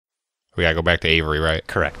We gotta go back to Avery, right?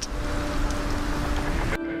 Correct.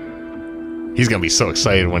 He's gonna be so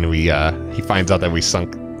excited when we he finds out that we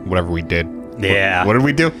sunk whatever we did. Yeah. What did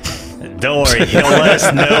we do? Don't worry, he'll let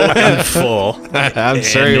us know in full. I'm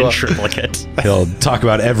sure he in will. triplicate. He'll talk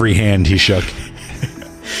about every hand he shook.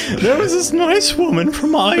 There was this nice woman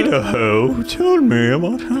from Idaho who told me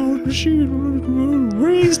about how she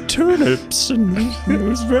raised turnips, and it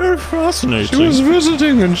was very fascinating. She was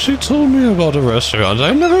visiting and she told me about a restaurant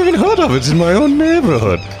I've never even heard of. It's in my own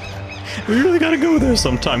neighborhood. We really gotta go there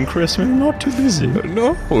sometime, Chris. We're not too busy.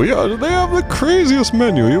 No, yeah, they have the craziest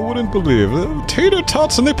menu you wouldn't believe. Tater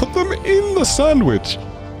tots and they put them in the sandwich.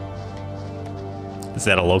 Is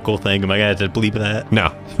that a local thing? Am I gonna have to bleep that?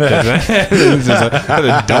 No. This is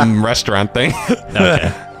a dumb restaurant thing.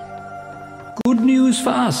 Okay. Good news for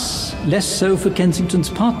us. Less so for Kensington's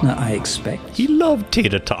partner, I expect. He loved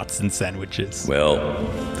tater tots and sandwiches. Well,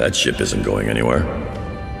 that ship isn't going anywhere.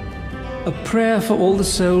 A prayer for all the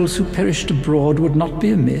souls who perished abroad would not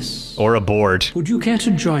be amiss. Or aboard. Would you care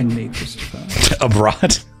to join me, Christopher?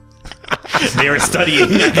 Abroad? They were studying.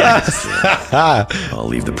 I'll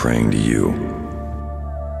leave the praying to you.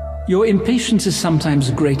 Your impatience is sometimes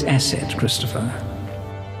a great asset, Christopher.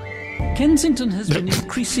 Kensington has been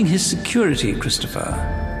increasing his security, Christopher.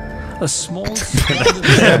 A small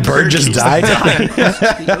That bird just died?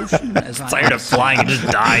 Tired of flying, it just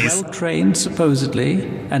dies. Well trained, supposedly,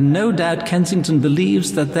 and no doubt Kensington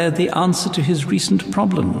believes that they're the answer to his recent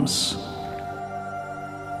problems.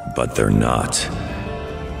 But they're not.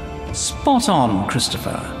 Spot on,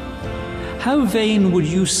 Christopher. How vain would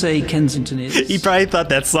you say Kensington is? He probably thought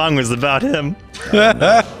that song was about him.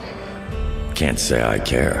 Can't say I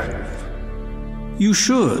care. You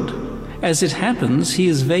should. As it happens, he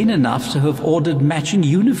is vain enough to have ordered matching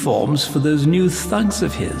uniforms for those new thugs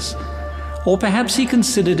of his. Or perhaps he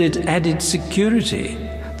considered it added security.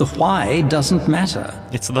 The why doesn't matter.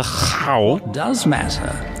 It's the how. What does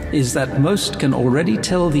matter is that most can already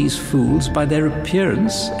tell these fools by their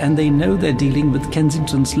appearance, and they know they're dealing with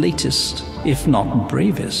Kensington's latest, if not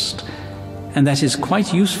bravest. And that is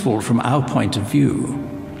quite useful from our point of view.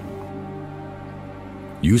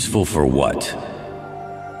 Useful for what?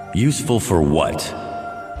 Useful for what?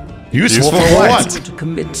 Useful for what? To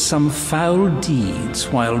commit some foul deeds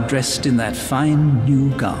while dressed in that fine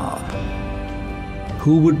new garb.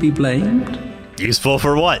 Who would be blamed? Useful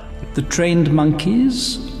for what? The trained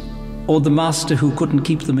monkeys? Or the master who couldn't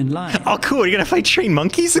keep them in line? Oh, cool. You're gonna fight trained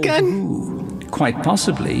monkeys again? Who, quite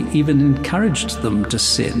possibly, even encouraged them to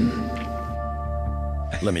sin.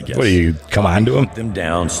 Let me guess. What do you come on to him? Hunt them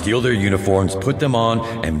down, steal their uniforms, put them on,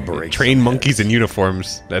 and break. Train monkeys in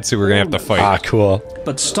uniforms. That's who we're gonna have to fight. Ah, cool.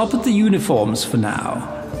 But stop at the uniforms for now.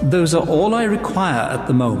 Those are all I require at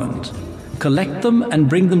the moment. Collect them and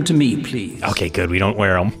bring them to me, please. Okay, good. We don't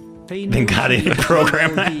wear them. Pay Then no got it heed to the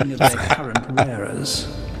program. well-being of their current wearers.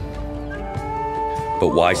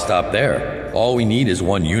 But why stop there? All we need is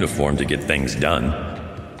one uniform to get things done.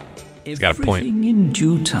 got a point. Everything in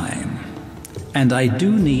due time. And I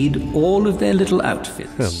do need all of their little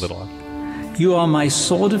outfits. Little. You are my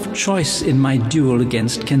sword of choice in my duel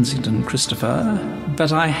against Kensington, Christopher.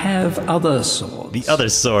 But I have other swords. The other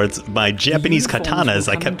swords, my Japanese katanas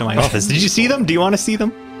I kept in my office. Did you see them? Do you want to see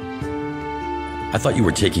them? I thought you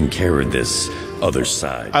were taking care of this other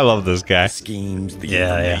side. I love this guy. Schemes, the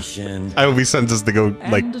Yeah. information. I hope he sends us to go,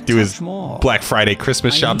 like, And a do his touch more. Black Friday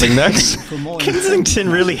Christmas shopping next. For more Kensington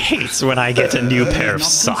really hates when I get a new pair of Not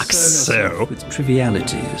socks, concern yourself so... with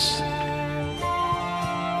trivialities.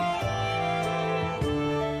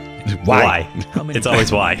 Why? It's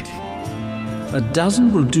always why. A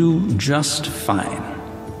dozen will do just fine.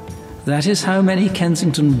 That is how many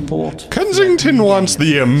Kensington bought. Kensington wants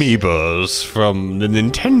the amiibos from the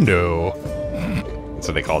Nintendo. That's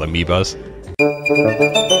what they call them, amiibos.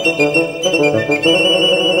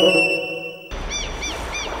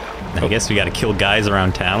 I guess we gotta kill guys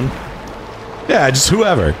around town. Yeah, just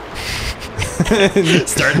whoever.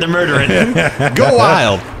 Start the murdering. Go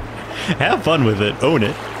wild! Have fun with it. Own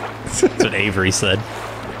it. That's what Avery said.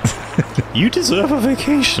 You deserve a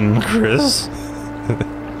vacation, Chris.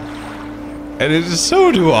 And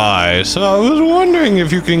so do I. So I was wondering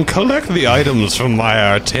if you can collect the items from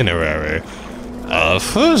my itinerary.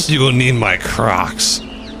 First you will need my Crocs.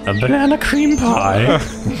 A banana cream pie.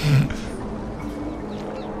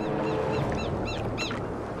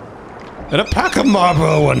 And a pack of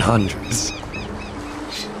Marlboro 100s.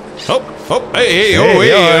 Oh, hey,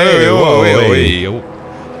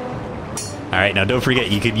 Alright, now don't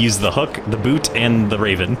forget, you could use the hook, the boot, and the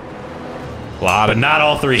raven. But not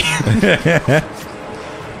all three.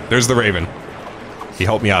 There's the Raven. He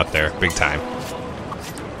helped me out there, big time.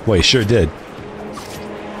 Well, he sure did.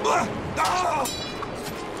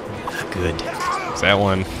 Good. Is that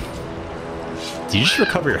one? Did you just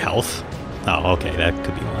recover your health? Oh, okay, that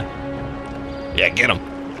could be why. Yeah, get him.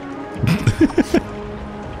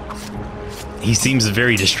 He seems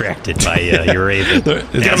very distracted by your raven. Get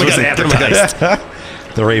As him was again, get him again.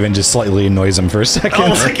 advertised. The raven just slightly annoys him for a second. Oh,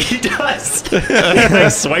 look, he does. He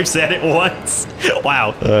swipes at it once.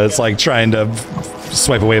 Wow. It's like trying to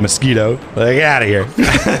swipe away a mosquito. Like, get out of here.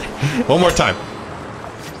 One more time.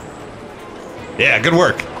 Yeah, good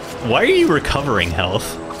work. Why are you recovering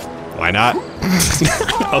health? Why not?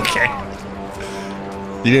 Okay.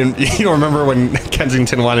 You don't remember when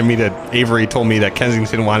Kensington wanted me to... Avery told me that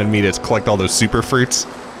Kensington wanted me to collect all those super fruits?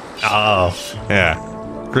 Oh, Yeah.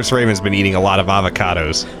 Chris Raven's been eating a lot of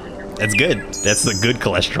avocados. that's good. That's the good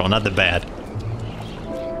cholesterol, not the bad.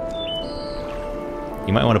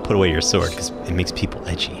 You might want to put away your sword, because it makes people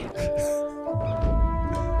edgy.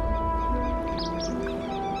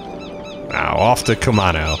 Now, off to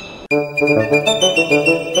Kumano.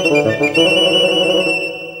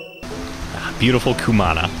 Beautiful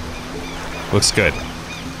Kumana. Looks good.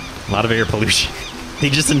 A lot of air pollution. They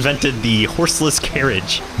just invented the horseless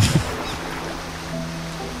carriage.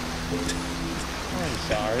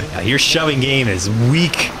 Your shoving game is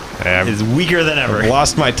weak. Is weaker than ever. I've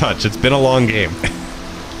lost my touch. It's been a long game.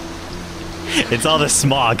 It's all the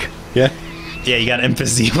smog. Yeah. Yeah, you got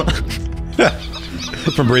emphysema.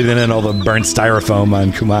 From breathing in all the burnt styrofoam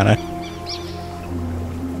on Kumana.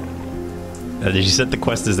 Did you set the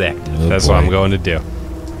quest as active? That's what I'm going to do.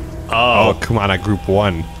 Oh, Kumano Group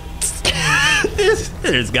 1.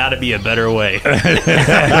 there's got to be a better way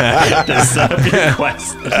to set up your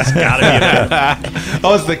quest. There's got to be a better way.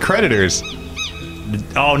 Oh, it's the creditors.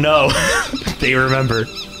 Oh no, they remember.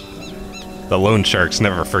 The loan sharks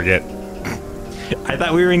never forget. I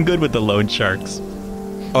thought we were in good with the loan sharks.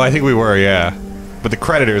 Oh, I think we were, yeah. But the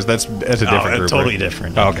creditors, that's a different group. Totally right?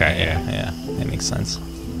 different. Okay, yeah. Yeah, that makes sense.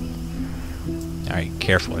 All right,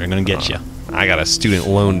 careful. They're gonna get you. I got a student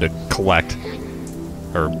loan to collect.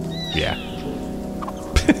 Or, yeah.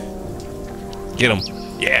 Get him.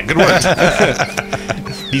 Yeah, good work.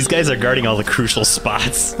 These guys are guarding all the crucial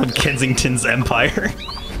spots of Kensington's empire.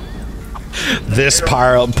 This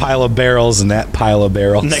pile of barrels and that pile of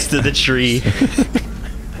barrels. Next to the tree.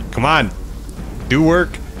 Come on. Do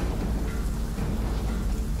work.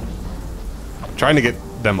 I'm trying to get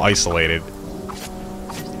them isolated.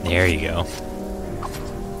 There you go.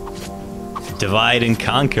 Divide and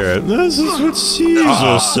conquer. This is what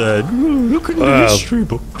Caesar said. Look in the history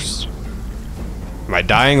books. Am I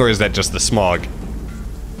dying, or is that just the smog?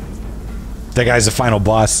 That guy's the final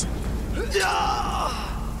boss. Good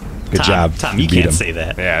job. Tom, you beat can't him. say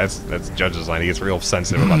that. Yeah, that's Judge's line. He gets real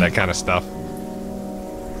sensitive about that kind of stuff.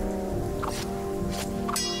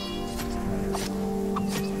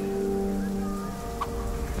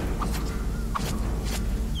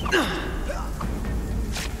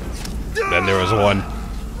 Then there was one.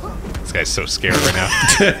 This guy's so scared right now.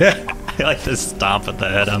 I like to stomp at the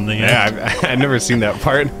head on the end. Yeah, I've never seen that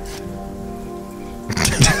part.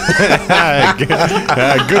 Good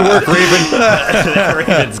work, Raven. That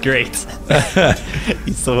Raven's great.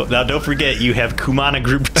 So now don't forget, you have Kumana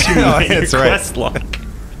Group 2 Oh, in your that's right. quest log.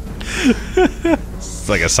 It's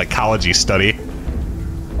like a psychology study.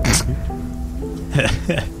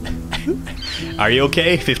 Are you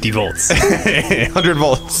okay? 50 volts. 100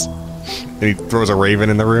 volts. And he throws a raven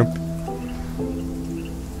in the room.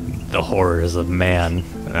 The horrors of man.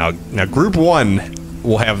 Now Group 1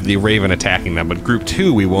 will have the raven attacking them, but Group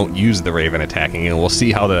 2 we won't use the raven attacking, and we'll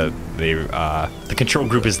see how the control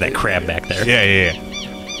group is that crab back there. Yeah.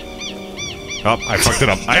 Oh, I fucked it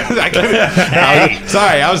up.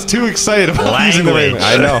 Sorry, I was too excited about using the raven.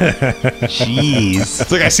 I know. Jeez.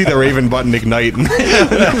 It's like I see the raven button ignite. And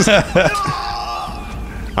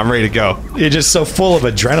I'm ready to go. You're just so full of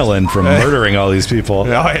adrenaline from murdering all these people. Oh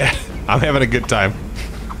yeah, I'm having a good time.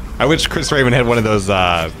 I wish Chris Raven had one of those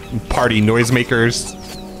party noisemakers.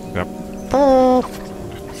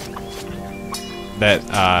 That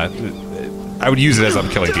I would use it as I'm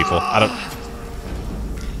killing people.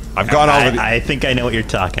 I've gone over. I think I know what you're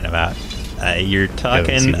talking about. You're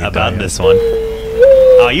talking seen me about die this one.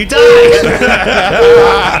 Oh, you died!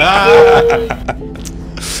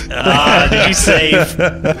 Did you save?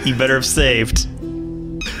 You better have saved.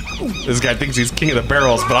 This guy thinks he's king of the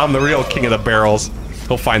barrels, but I'm the real king of the barrels.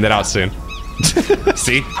 He'll find that out soon.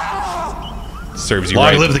 See? Serves you Long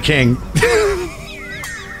right. live the king.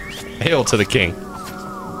 Hail to the king.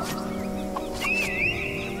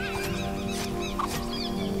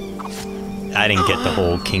 I didn't get the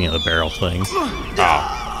whole king of the barrel thing.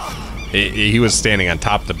 Oh. He was standing on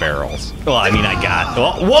top of the barrels. Well, I mean, I got...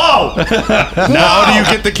 Whoa! Now do you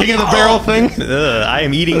get the king of the barrel thing? I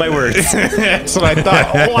am eating my words. That's what I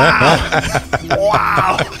thought.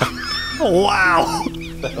 Wow! Wow!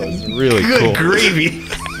 That was really Good cool. gravy.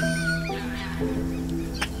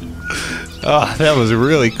 Oh, that was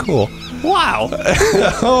really cool. Wow!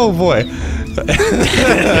 Oh boy.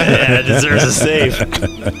 Yeah, it deserves a save.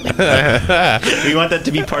 We want that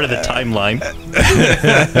to be part of the timeline.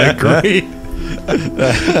 Agreed.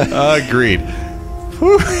 Agreed.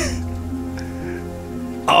 Whew.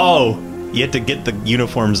 Oh, you have to get the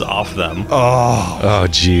uniforms off them. Oh,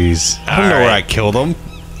 jeez. I don't know where I killed him.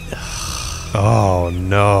 Oh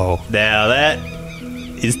no. Now that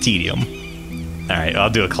is tedium. All right, I'll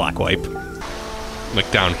do a clock wipe.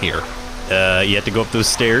 Like down here. You have to go up those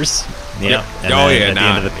stairs. Yeah. And Oh then yeah. at the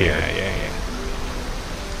end of the pier. Yeah.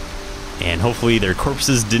 And hopefully their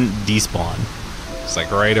corpses didn't despawn. It's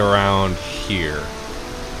like right around here.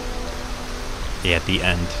 Yeah, at the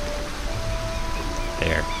end.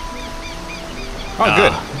 There. Oh,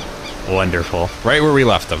 good. Wonderful. Right where we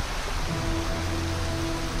left them.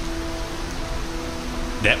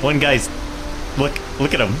 That one guy's... Look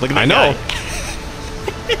at him. Look at that I know. guy.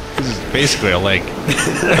 This is basically a lake.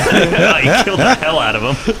 He killed the hell out of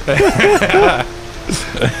him.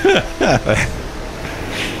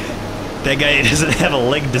 That guy doesn't have a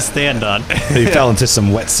leg to stand on. He fell into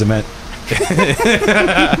some wet cement.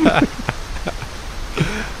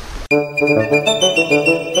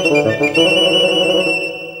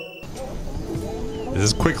 This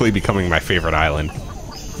is quickly becoming my favorite island.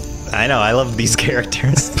 I know, I love these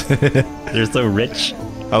characters. They're so rich.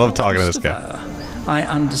 I love talking to this guy. I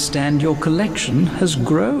understand your collection has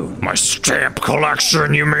grown. My stamp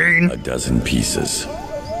collection, you mean? A dozen pieces.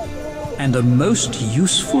 And a most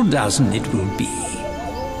useful dozen it will be.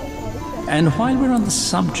 And while we're on the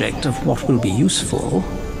subject of what will be useful,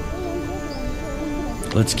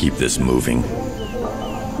 Let's keep this moving.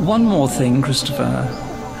 one more thing, Christopher.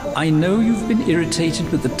 I know you've been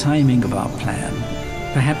irritated with the timing of our plan.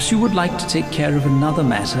 Perhaps you would like to take care of another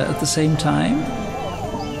matter at the same time?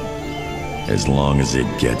 As long as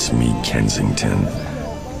it gets me Kensington.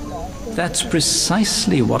 That's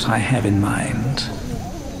precisely what I have in mind.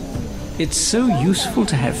 It's so useful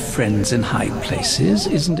to have friends in high places,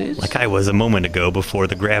 isn't it? Like I was a moment ago before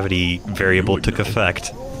the gravity variable took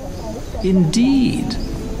effect. Indeed.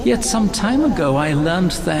 Yet some time ago I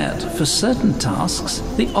learned that, for certain tasks,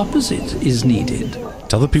 the opposite is needed.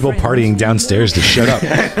 Tell the people partying downstairs to shut up.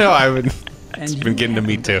 No, I would. And It's you been getting to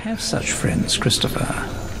me happen too. have such friends, Christopher.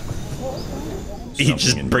 He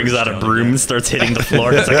just brings out a broom and starts hitting the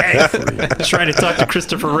floor. It's like, hey, trying to talk to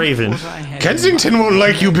Christopher Raven. Kensington won't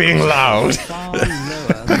like you being loud. Far lower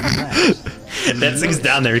than that. That thing's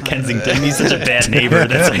down there, Kensington. He's such a bad neighbor.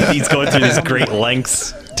 That's why he's going through these great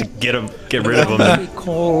lengths to get rid of him. They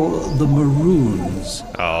call the Maroons.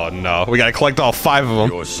 Oh no, we gotta collect all 5 of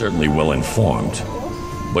them. You're certainly well informed.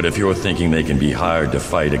 But if you're thinking they can be hired to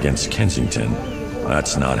fight against Kensington,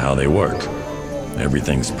 that's not how they work.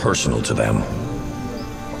 Everything's personal to them.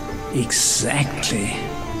 Exactly.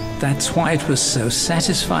 That's why it was so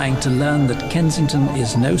satisfying to learn that Kensington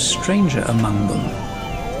is no stranger among them.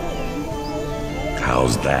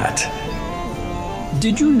 How's that?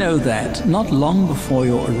 Did you know that, not long before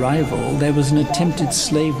your arrival, there was an attempted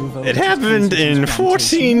slave revolt? It happened in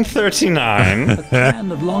 1439. A clan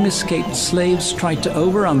of long-escaped slaves tried to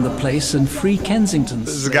overrun the place and free Kensington.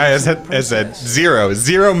 This guy has a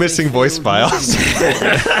zero missing voice files.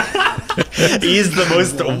 He's the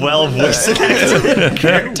most well-voiced acted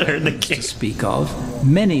character in the game. To speak of,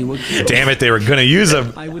 many were killed. Damn it, they were gonna use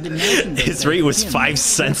him. I would imagine that His rate was 5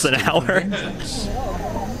 cents an hour.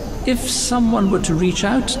 if someone were to reach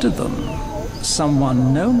out to them,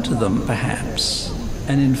 someone known to them perhaps,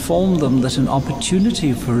 and inform them that an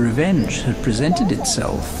opportunity for revenge had presented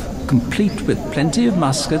itself, complete with plenty of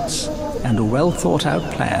muskets and a well thought out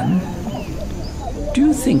plan, do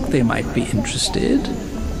you think they might be interested?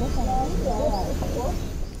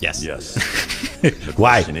 Yes. Yes.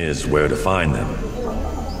 Why? Question is where to find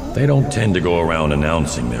them. They don't tend to go around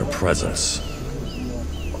announcing their presence.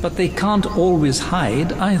 But they can't always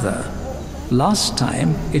hide either. Last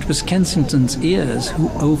time, it was Kensington's ears who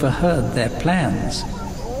overheard their plans.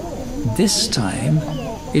 This time,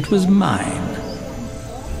 it was mine.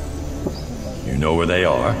 You know where they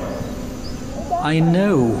are? I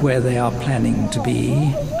know where they are planning to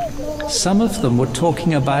be. Some of them were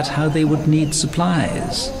talking about how they would need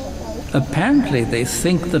supplies. Apparently, they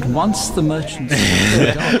think that once the merchants...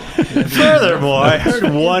 Furthermore, I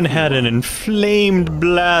heard one had an inflamed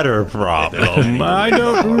bladder problem. I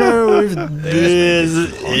don't know if this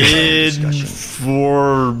information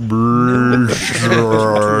will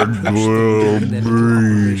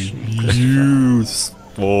be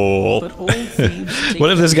useful.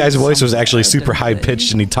 What if this guy's voice was actually super high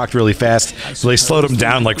pitched and he talked really fast, so they slowed him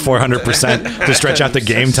down like 400% to stretch out the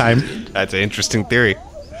game time? That's an interesting theory.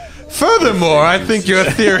 Furthermore, I think your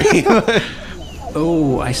theory...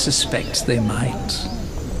 Oh, I suspect they might.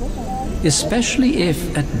 Especially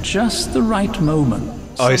if, at just the right moment...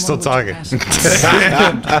 Oh, he's still talking. I'm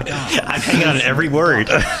hanging on every word.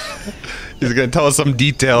 He's going to tell us some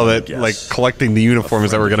detail that, like, collecting the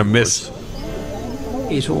uniforms that we're going to miss.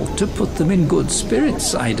 It ought to put them in good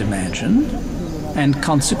spirits, I'd imagine. And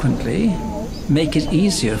consequently, make it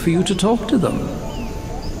easier for you to talk to them.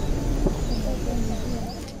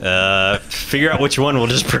 Figure out which one, we'll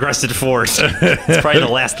just progress it forward. It's probably the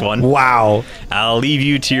last one. Wow. I'll leave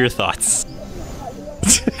you to your thoughts.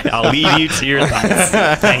 I'll leave you to your thoughts.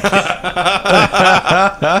 Thank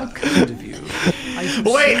you.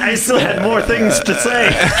 Wait, I still had more things to say.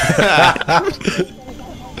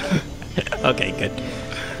 Okay, good.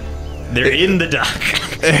 They're in the dock.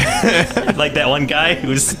 Like that one guy who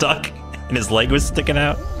was stuck and his leg was sticking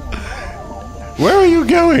out. Where are you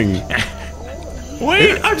going?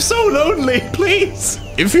 Wait, I'm so lonely, please.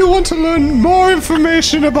 If you want to learn more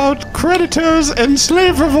information about creditors and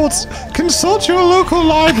slave revolts, consult your local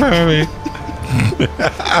library.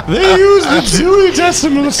 They use the Dewey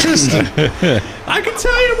Decimal System. I can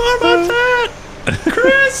tell you more about that.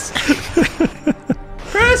 Chris!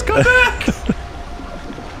 Chris, come back!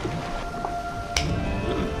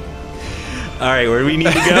 Alright, where do we need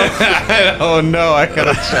to go? Oh no, I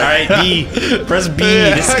gotta check. Alright, B. Press B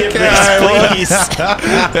to skip this, please.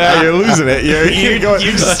 Yeah, you're losing it.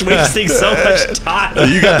 You're just wasting so much time.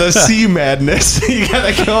 You got the sea madness. You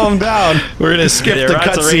gotta calm down. We're gonna skip They're the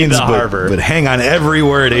about to raid cutscenes, the harbor. but hang on every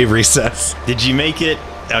word Avery says. Did you make it?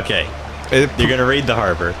 Okay. You're gonna raid the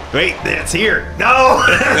harbor. Wait, it's here. No! No,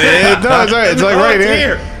 it's alright. It's like right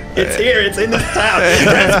here. It's here. It's in this town.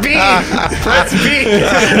 Press B. Press B.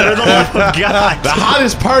 For the love of God. The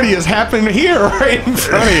hottest party is happening here, right in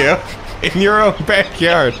front of you, in your own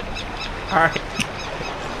backyard. All right.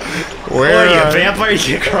 Where are you, a vampire?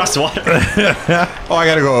 You can cross water. Oh, I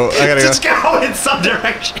gotta go. Just go in some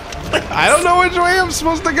direction. Please. I don't know which way I'm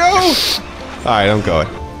supposed to go. All right, I'm going.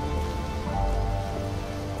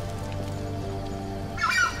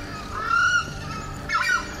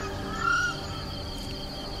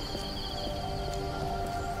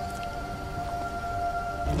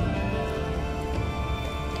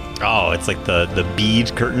 Oh, it's like the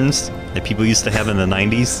bead curtains that people used to have in the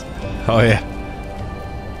 90s. Oh, yeah.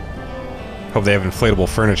 Hope they have inflatable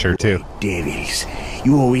furniture, too. Devils,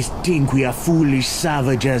 you always think we are foolish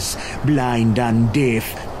savages, blind and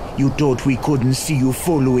deaf. You thought we couldn't see you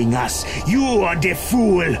following us. You are the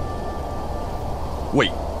fool!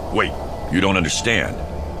 Wait. You don't understand.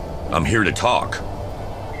 I'm here to talk.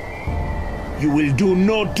 You will do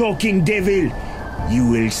no talking, devil. You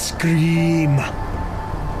will scream.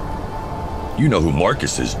 You know who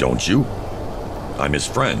Marcus is, don't you? I'm his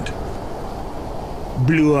friend.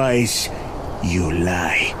 Blue Eyes, you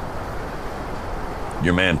lie.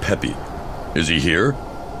 Your man Pepe. Is he here?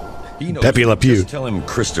 He knows. Pepe Le Pew. Just tell him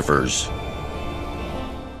Christopher's.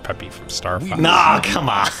 Pepe from Starfire. No, come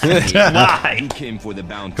on. Why?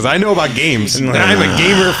 Because I know about games. I'm a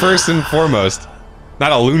gamer first and foremost.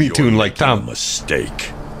 Not a Looney Tune like Tom.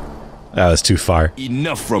 Mistake. That was too far.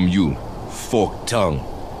 Enough from you, forked tongue.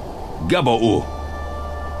 Gaba'u.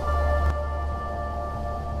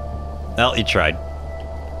 Well, you tried.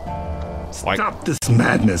 Stop this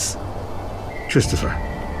madness. Christopher,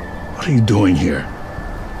 what are you doing here?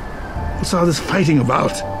 What's all this fighting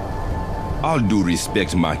about? All due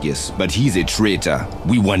respect, Marcus, but he's a traitor.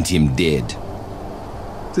 We want him dead.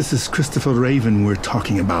 This is Christopher Raven we're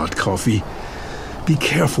talking about, Coffee. Be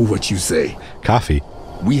careful what you say. Coffee.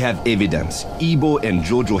 We have evidence. Ebo and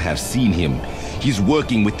Jojo have seen him. He's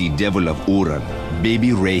working with the devil of Oran,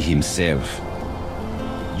 Baby Ray himself.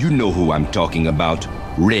 You know who I'm talking about.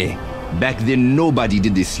 Ray. Back then, nobody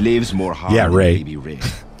did the slaves more harm than Ray. Baby Ray.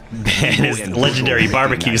 And his legendary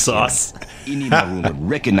barbecue sauce. Any Maroon would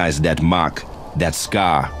recognize that mark, that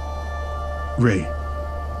scar. Ray,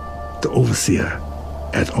 the overseer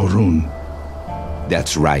at Orun.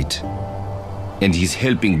 That's right. And he's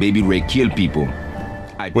helping Baby Ray kill people.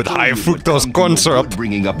 With high fructose corn syrup.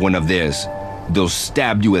 Bringing up one of theirs. They'll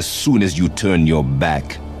stab you as soon as you turn your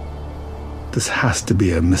back. This has to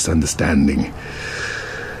be a misunderstanding.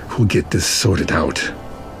 We'll get this sorted out.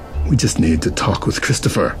 We just need to talk with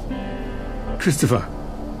Christopher. Christopher,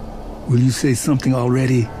 will you say something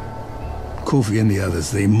already? Kofi and the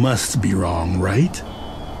others, they must be wrong, right?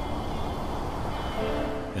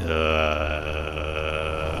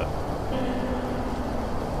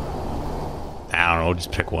 I don't know,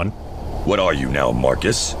 just pick one. What are you now,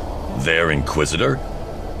 Marcus? Their Inquisitor?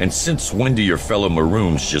 And since when do your fellow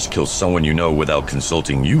Maroons just kill someone you know without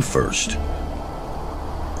consulting you first?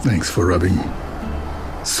 Thanks for rubbing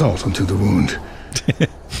salt onto the wound.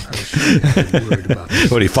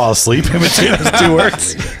 What, do you fall asleep in between those two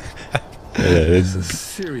words?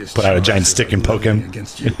 Put out a giant stick and poke him.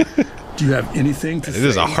 Against you. Do you have anything to say? It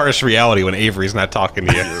is a harsh reality when Avery's not talking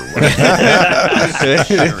to you.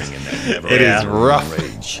 It is rough.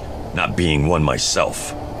 Rage, not being one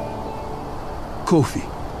myself. Kofi,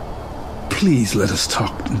 please let us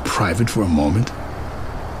talk in private for a moment.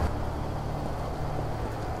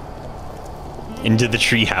 Into the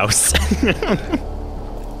treehouse.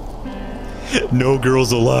 No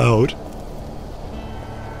girls allowed.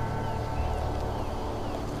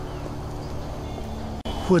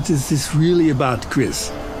 What is this really about,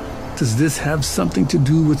 Chris? Does this have something to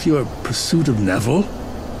do with your pursuit of Neville?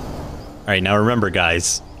 Alright, now remember,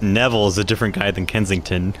 guys. Neville is a different guy than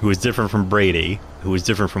Kensington, who is different from Brady, who is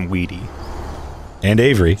different from Weedy. And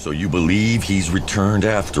Avery. So you believe he's returned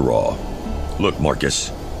after all? Look,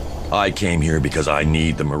 Marcus, I came here because I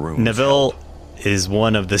need the Maroons. Neville is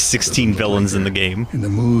one of the 16 villains in the game. In the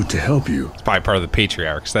mood to help you. It's probably part of the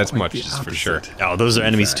Patriarchs. That's much just for sure. Oh, those are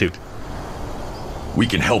enemies too. We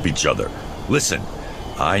can help each other. Listen,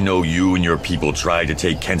 I know you and your people tried to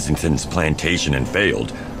take Kensington's plantation and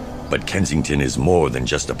failed, but Kensington is more than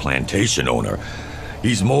just a plantation owner.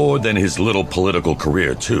 He's more than his little political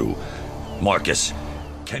career, too. Marcus,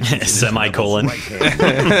 semicolon. I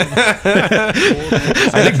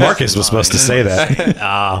think Marcus was supposed to say that.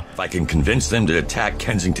 If I can convince them to attack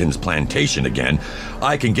Kensington's plantation again,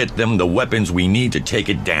 I can get them the weapons we need to take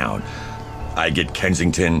it down. I get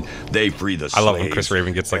Kensington, they free the slaves. I love when Chris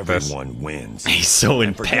Raven gets like this. Everyone wins. He's so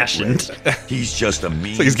impassioned. He's just a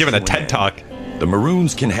mean. It's like he's giving a TED Talk. The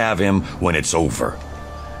Maroons can have him when it's over.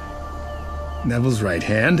 Neville's right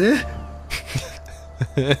hand, eh?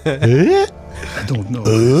 I don't know.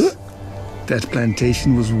 That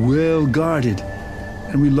plantation was well guarded,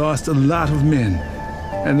 and we lost a lot of men.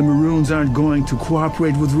 And the Maroons aren't going to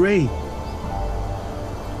cooperate with Ray.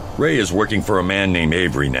 Ray is working for a man named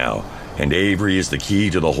Avery now, and Avery is the key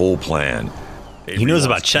to the whole plan. He knows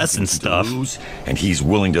about chess and stuff. And he's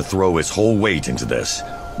willing to throw his whole weight into this.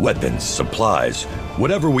 Weapons, supplies,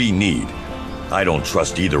 whatever we need. I don't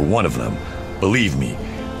trust either one of them, believe me,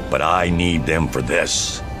 but I need them for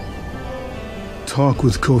this. Talk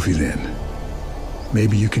with Kofi then.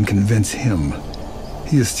 Maybe you can convince him.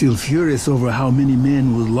 He is still furious over how many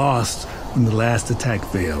men were lost when the last attack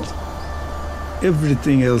failed.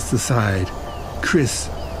 Everything else aside, Chris,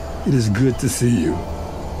 it is good to see you.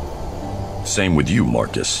 Same with you,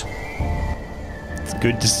 Marcus. It's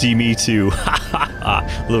good to see me too. Ha ha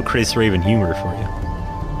ha. A little Chris Raven humor for you.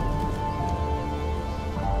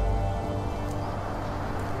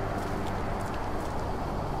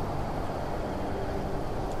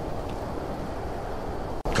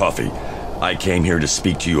 Coffee, I came here to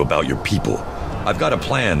speak to you about your people. I've got a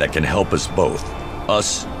plan that can help us both.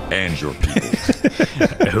 Us and your people.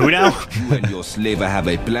 Who now? You and your slaver have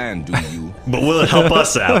a plan, do you? But will it help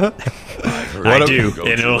us out? I do,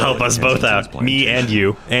 and it'll help us both out. Plantation. Me and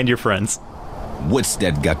you, and your friends. What's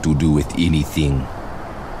that got to do with anything?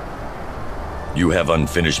 You have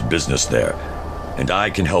unfinished business there, and I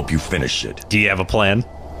can help you finish it. Do you have a plan?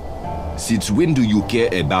 Since when do you care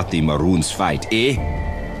about the Maroons fight, eh?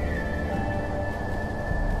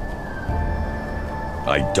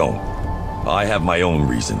 I don't. I have my own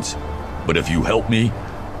reasons. But if you help me,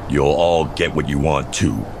 you'll all get what you want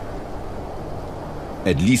too.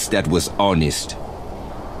 At least that was honest.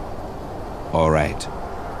 All right.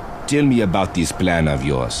 Tell me about this plan of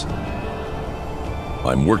yours.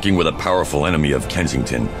 I'm working with a powerful enemy of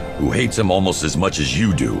Kensington who hates him almost as much as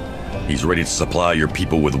you do. He's ready to supply your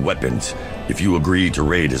people with weapons if you agree to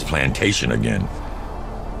raid his plantation again.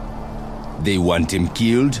 They want him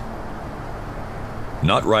killed?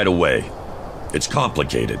 Not right away. It's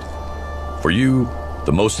complicated. For you,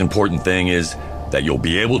 the most important thing is that you'll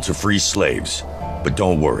be able to free slaves. But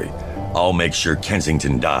don't worry, I'll make sure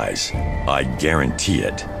Kensington dies. I guarantee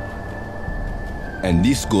it. And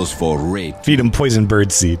this goes for Ray. Feed him poison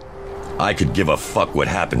bird seed. I could give a fuck what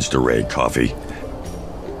happens to Ray, Coffee.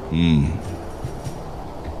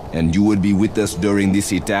 And you would be with us during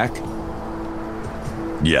this attack?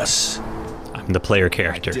 Yes. I'm the player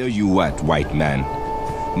character. Tell you what, white man.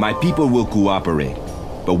 My people will cooperate,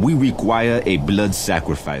 but we require a blood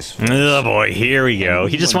sacrifice first. Oh boy, here we go.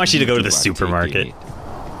 He just wants you to go to the supermarket.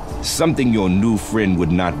 Something your new friend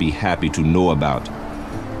would not be happy to know about.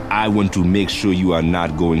 I want to make sure you are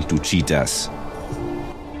not going to cheat us.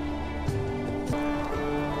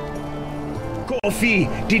 Coffee,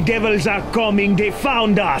 the devils are coming. They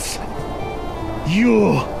found us.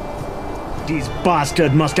 You. This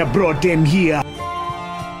bastard must have brought them here.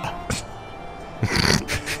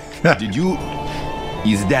 Did you...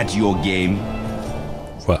 Is that your game?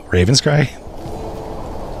 What, Raven's Cry?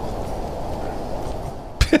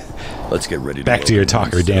 Let's get ready to Back to your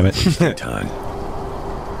talker, damn it. Time.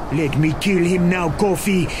 Let me kill him now,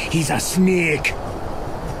 Coffee. He's a snake.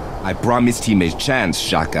 I promised him a chance,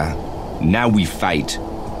 Shaka. Now we fight.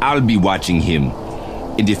 I'll be watching him.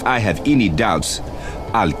 And if I have any doubts,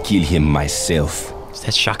 I'll kill him myself. Is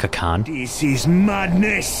that Shaka Khan? This is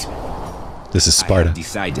madness. This is I Sparta. have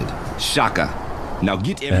decided. Shaka, now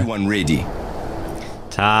get everyone ready.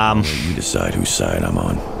 Tom. You decide whose side I'm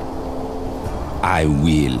on. I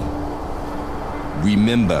will.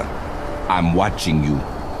 Remember, I'm watching you.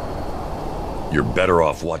 You're better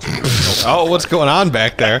off watching your Oh, what's going on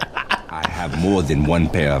back there? I have more than one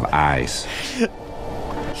pair of eyes.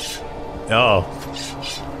 Oh.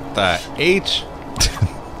 The H?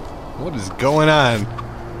 What is going on?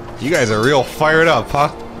 You guys are real fired up, huh?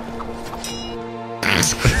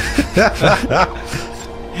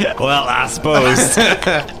 Well, I suppose.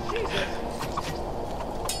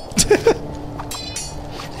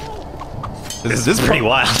 This is pretty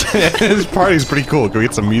wild. This party's pretty cool. Can we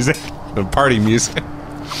get some music? Some party music.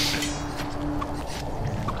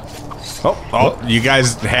 Oh, you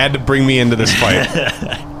guys had to bring me into this fight.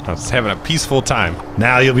 I was having a peaceful time.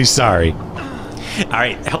 Now you'll be sorry.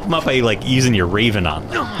 Alright, help him up by, like, using your Raven on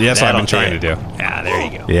them. Yeah, that's what I've been trying to do. Yeah, there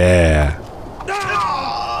you go. Yeah.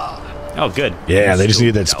 Oh, good. Yeah, they just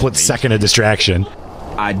need that split second of distraction.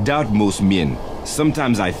 I doubt most men.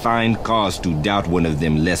 Sometimes I find cause to doubt one of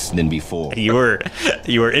them less than before. You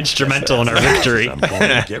were instrumental in our victory. I'm going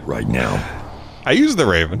to get right now. I use the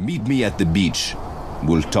Raven. Meet me at the beach.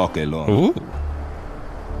 We'll talk alone. Ooh.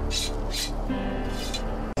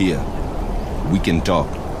 Here, we can talk.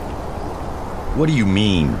 What do you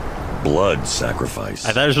mean, blood sacrifice?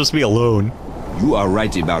 I thought it was supposed to be alone. You are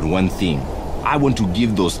right about one thing. I want to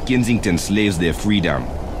give those Kensington slaves their freedom.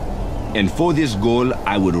 And for this goal,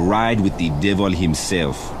 I would ride with the devil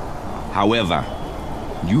himself. However,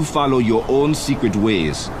 you follow your own secret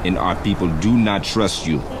ways, and our people do not trust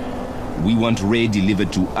you. We want Ray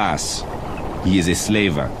delivered to us. He is a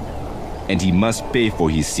slaver, and he must pay for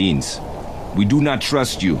his sins. We do not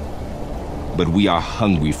trust you, but we are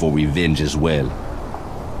hungry for revenge as well.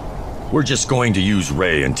 We're just going to use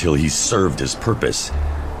Ray until he's served his purpose.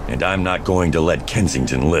 And I'm not going to let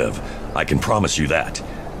Kensington live. I can promise you that.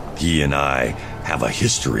 He and I have a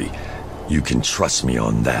history. You can trust me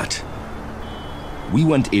on that. We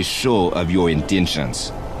want a show of your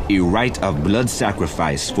intentions, a rite of blood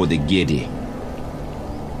sacrifice for the Gede.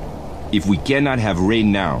 If we cannot have Ray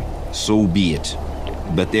now, so be it.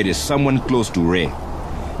 But there is someone close to Ray.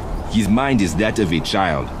 His mind is that of a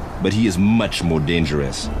child, but he is much more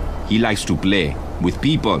dangerous. He likes to play with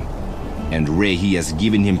people. And Ray, he has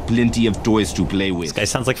given him plenty of toys to play with. This guy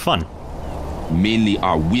sounds like fun. Mainly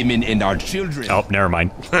our women and our children. Oh, never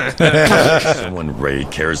mind. Someone Ray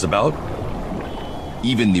cares about?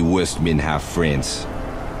 Even the worst men have friends.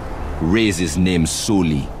 Ray's his name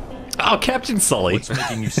Sully. Oh, Captain Sully. What's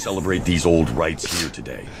making you celebrate these old rites here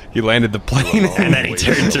today? He landed the plane. And then he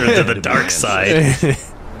turned to the dark side.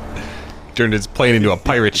 Turned his plane into a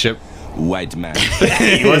pirate ship. White man.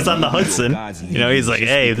 He was on the Hudson. You know, he's like,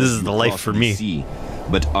 hey, this is the life for me.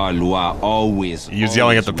 But our law always. He was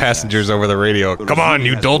yelling at the passengers over the radio. Come on,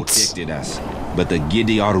 you dolts! But the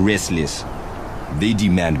Gede are restless. They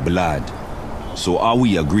demand blood. So are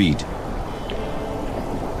we agreed?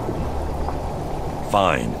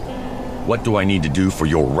 Fine. What do I need to do for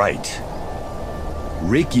your right?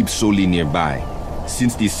 Ray keeps Sully nearby.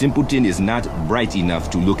 Since the simpleton is not bright enough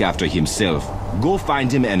to look after himself, go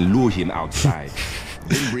find him and lure him outside.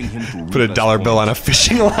 Then bring him to Put a dollar bill on a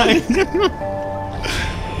fishing line.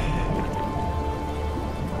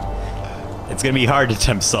 It's gonna be hard to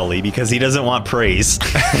tempt Sully because he doesn't want praise.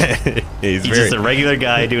 He's just a regular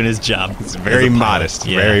guy doing his job. He's very modest.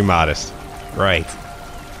 Yeah. Very modest. Right.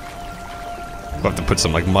 We'll have to put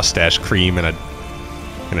some like mustache cream in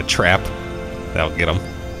a trap. That'll get him.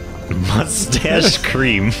 Mustache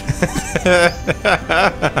cream.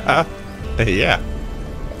 Yeah.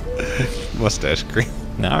 Mustache cream.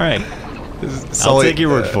 All right. I'll take your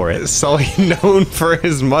word for it. Sully known for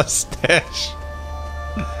his mustache.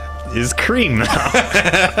 Is cream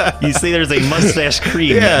now. You see, there's a mustache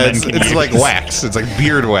cream. Yeah, that men can it's use. like wax. It's like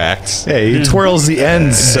beard wax. Hey, he twirls the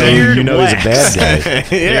ends, so Beard you know wax. he's a bad guy.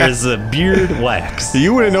 Yeah. There's a beard wax.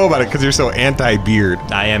 You wouldn't know about it because you're so anti-beard.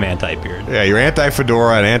 I am anti-beard. Yeah, you're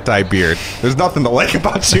anti-fedora and anti-beard. There's nothing to like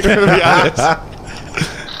about you, to be honest.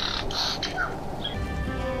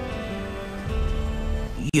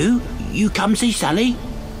 You come see Sully?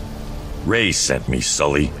 Ray sent me,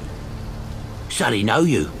 Sully. Sully know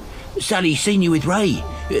you. Sully seen you with Ray.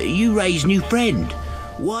 You Ray's new friend.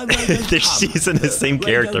 Why Ray don't come? She's in the same Ray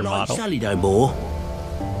character don't like model. Sully no more.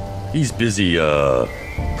 He's busy,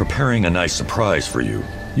 preparing a nice surprise for you.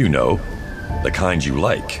 You know, the kind you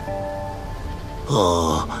like.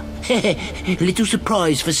 Oh, little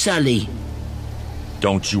surprise for Sully.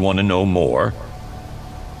 Don't you want to know more?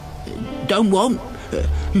 Don't want?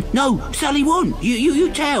 No, Sully want. You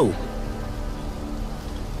tell.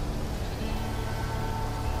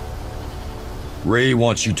 Ray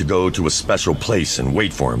wants you to go to a special place and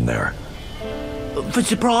wait for him there. For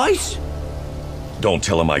surprise? Don't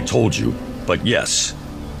tell him I told you, but yes,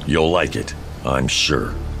 you'll like it, I'm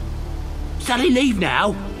sure. Sully leave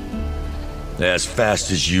now. As fast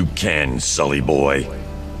as you can, Sully boy.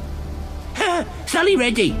 Sully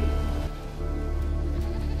ready.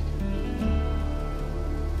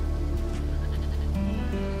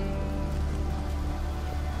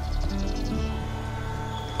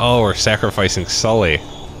 Oh, we're sacrificing Sully.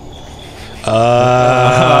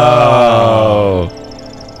 Oh.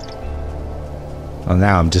 Well,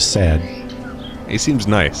 now I'm just sad. He seems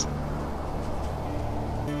nice.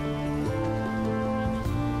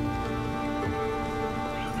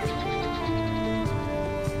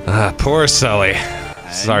 Poor Sully.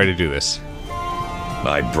 Sorry to do this.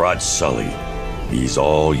 I brought Sully. He's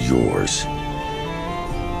all yours.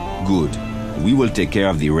 Good. We will take care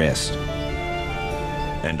of the rest.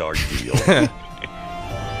 And our deal.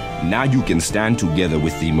 Now you can stand together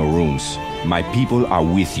with the Maroons. My people are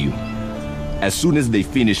with you. As soon as they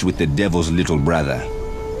finish with the devil's little brother.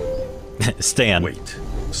 Stan. Wait,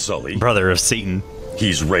 Sully? Brother of Satan.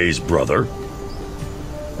 He's Ray's brother?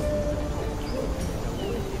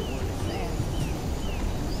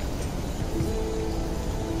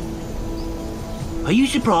 Are you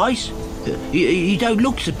surprised? You don't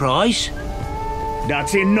look surprised.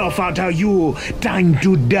 That's enough out of you. Time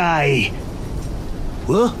to die.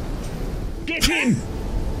 What? Get him!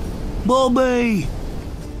 Bobby!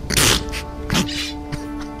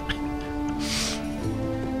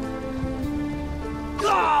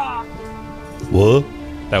 What?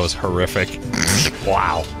 That was horrific.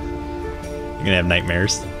 Wow. You're gonna have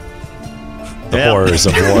nightmares. The horrors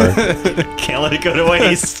of war. Can't let it go to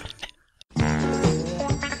waste.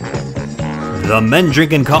 The Men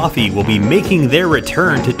Drinking Coffee will be making their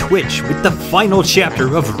return to Twitch with the final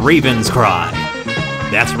chapter of Raven's Cry.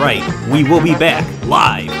 That's right, we will be back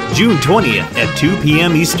live June 20th at 2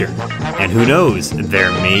 p.m. Eastern. And who knows,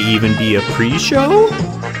 there may even be a pre-show?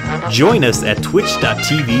 Join us at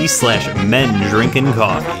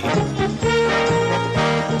twitch.tv/mendrinkingcoffee.